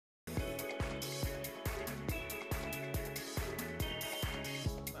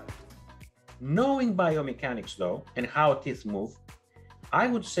Knowing biomechanics though, and how teeth move, I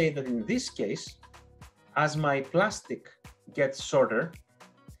would say that in this case, as my plastic gets shorter,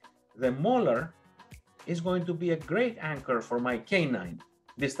 the molar is going to be a great anchor for my canine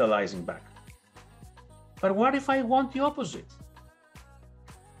distalizing back. But what if I want the opposite?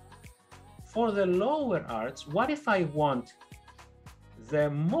 For the lower arch, what if I want the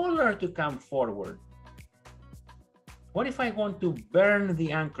molar to come forward? What if I want to burn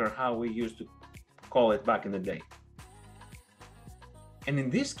the anchor, how we used to call it back in the day? And in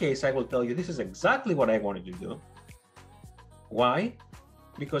this case, I will tell you, this is exactly what I wanted to do. Why?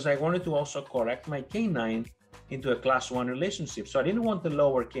 Because I wanted to also correct my canine into a class 1 relationship. So I didn't want the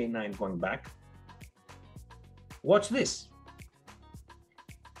lower canine going back. Watch this.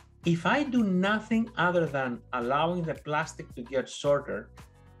 If I do nothing other than allowing the plastic to get shorter,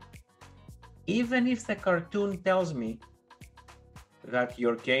 even if the cartoon tells me that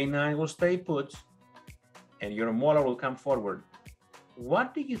your canine will stay put and your molar will come forward,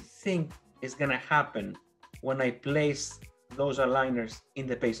 what do you think is going to happen when I place those aligners in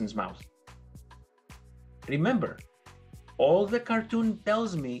the patient's mouth? Remember, all the cartoon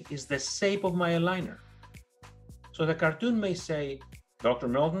tells me is the shape of my aligner. So the cartoon may say, Dr.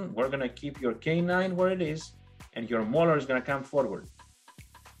 Milton, we're going to keep your canine where it is and your molar is going to come forward.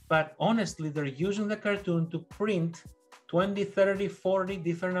 But honestly, they're using the cartoon to print 20, 30, 40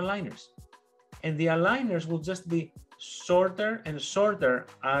 different aligners. And the aligners will just be shorter and shorter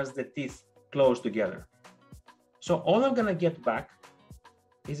as the teeth close together. So all I'm going to get back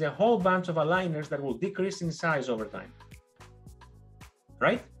is a whole bunch of aligners that will decrease in size over time.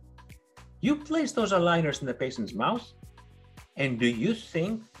 Right? You place those aligners in the patient's mouth, and do you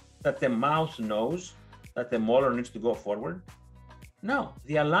think that the mouth knows that the molar needs to go forward? No,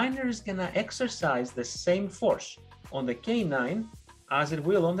 the aligner is going to exercise the same force on the canine as it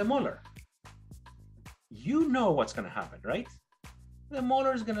will on the molar. You know what's going to happen, right? The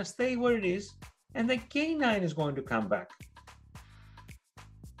molar is going to stay where it is, and the canine is going to come back.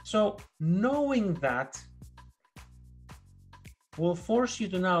 So knowing that will force you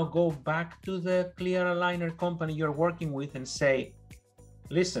to now go back to the clear aligner company you're working with and say,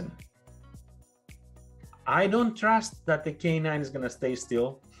 listen, I don't trust that the canine is going to stay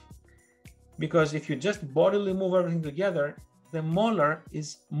still, because if you just bodily move everything together, the molar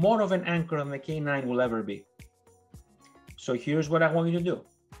is more of an anchor than the canine will ever be. So here's what I want you to do.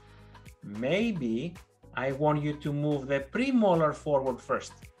 Maybe I want you to move the premolar forward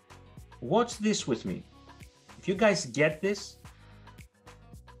first. Watch this with me. If you guys get this,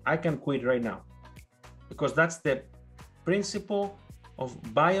 I can quit right now, because that's the principle of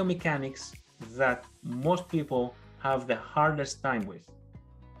biomechanics that most people have the hardest time with.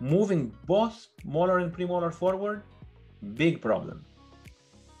 Moving both molar and premolar forward, big problem.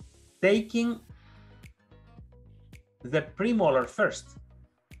 Taking the premolar first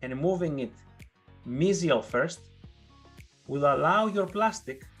and moving it mesial first will allow your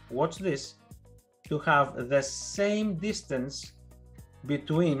plastic, watch this, to have the same distance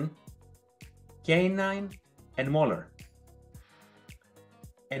between canine and molar.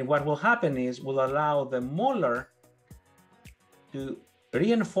 And what will happen is will allow the molar to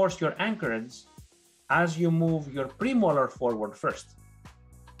reinforce your anchorage as you move your premolar forward first.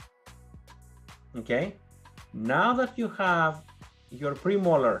 Okay? Now that you have your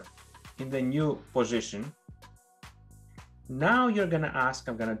premolar in the new position, now you're going to ask,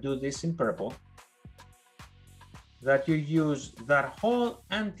 I'm going to do this in purple, that you use that whole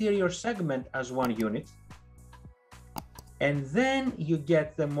anterior segment as one unit, and then you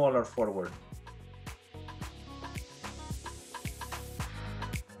get the molar forward.